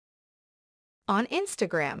On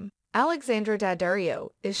Instagram, Alexandra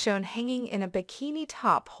Daddario is shown hanging in a bikini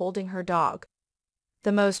top holding her dog.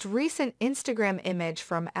 The most recent Instagram image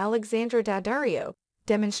from Alexandra Daddario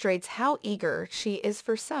demonstrates how eager she is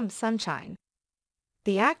for some sunshine.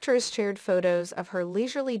 The actress shared photos of her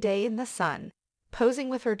leisurely day in the sun, posing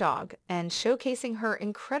with her dog and showcasing her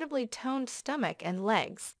incredibly toned stomach and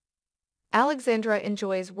legs. Alexandra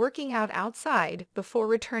enjoys working out outside before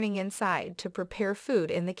returning inside to prepare food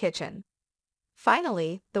in the kitchen.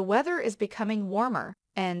 Finally, the weather is becoming warmer,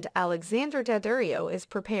 and Alexandra Daddario is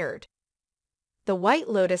prepared. The White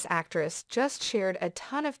Lotus actress just shared a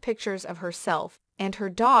ton of pictures of herself and her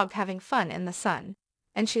dog having fun in the sun,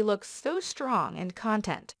 and she looks so strong and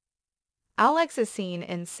content. Alex is seen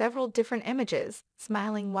in several different images,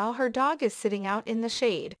 smiling while her dog is sitting out in the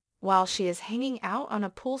shade, while she is hanging out on a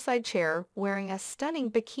poolside chair wearing a stunning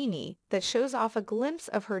bikini that shows off a glimpse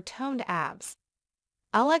of her toned abs.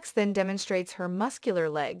 Alex then demonstrates her muscular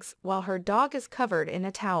legs while her dog is covered in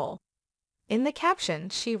a towel. In the caption,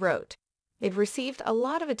 she wrote, "It received a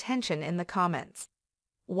lot of attention in the comments.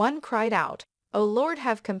 One cried out, 'Oh Lord,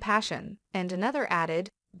 have compassion,' and another added,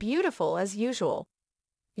 'Beautiful as usual.'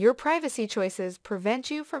 Your privacy choices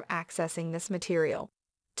prevent you from accessing this material.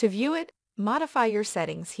 To view it, modify your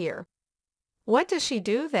settings here." What does she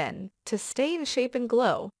do then to stay in shape and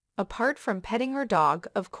glow, apart from petting her dog,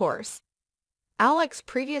 of course? Alex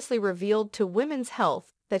previously revealed to Women's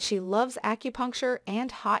Health that she loves acupuncture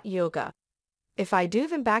and hot yoga. "If I do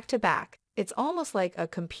them back to back, it's almost like a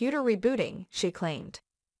computer rebooting," she claimed.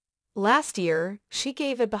 Last year, she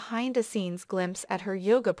gave a behind-the-scenes glimpse at her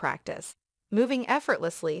yoga practice, moving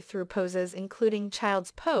effortlessly through poses including child's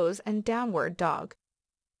pose and downward dog.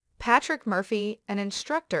 Patrick Murphy, an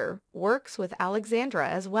instructor, works with Alexandra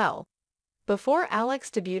as well. Before Alex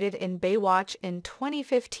debuted in Baywatch in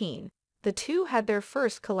 2015, the two had their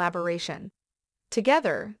first collaboration.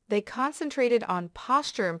 Together, they concentrated on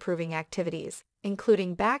posture-improving activities,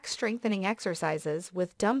 including back-strengthening exercises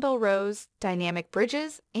with dumbbell rows, dynamic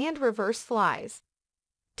bridges, and reverse flies.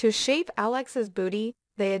 To shape Alex's booty,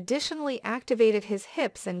 they additionally activated his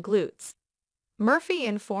hips and glutes. Murphy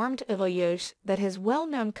informed Voyage that his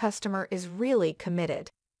well-known customer is really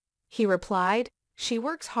committed. He replied, "She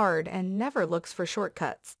works hard and never looks for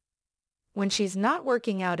shortcuts." When she's not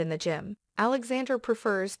working out in the gym, Alexandra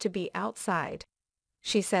prefers to be outside.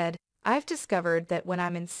 She said, "I've discovered that when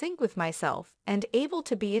I'm in sync with myself and able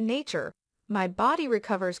to be in nature, my body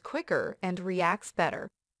recovers quicker and reacts better."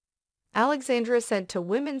 Alexandra said to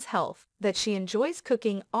Women's Health that she enjoys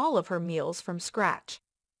cooking all of her meals from scratch.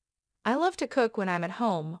 "I love to cook when I'm at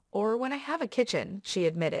home or when I have a kitchen," she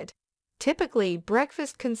admitted. "Typically,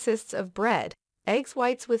 breakfast consists of bread, eggs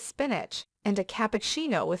whites with spinach, and a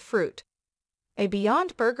cappuccino with fruit. A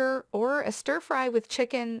Beyond Burger or a stir-fry with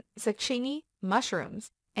chicken, zucchini, mushrooms,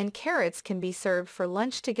 and carrots can be served for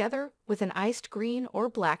lunch together with an iced green or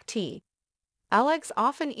black tea. Alex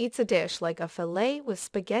often eats a dish like a filet with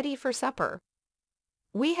spaghetti for supper.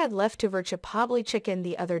 We had leftover Chipotle chicken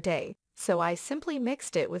the other day, so I simply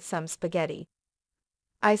mixed it with some spaghetti.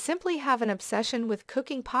 I simply have an obsession with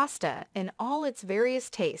cooking pasta in all its various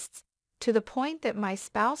tastes, to the point that my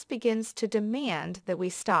spouse begins to demand that we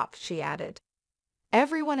stop," she added.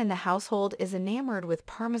 "Everyone in the household is enamored with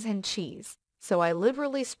Parmesan cheese, so I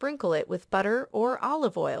liberally sprinkle it with butter or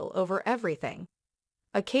olive oil over everything.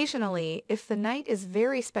 Occasionally, if the night is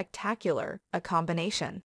very spectacular, a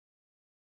combination."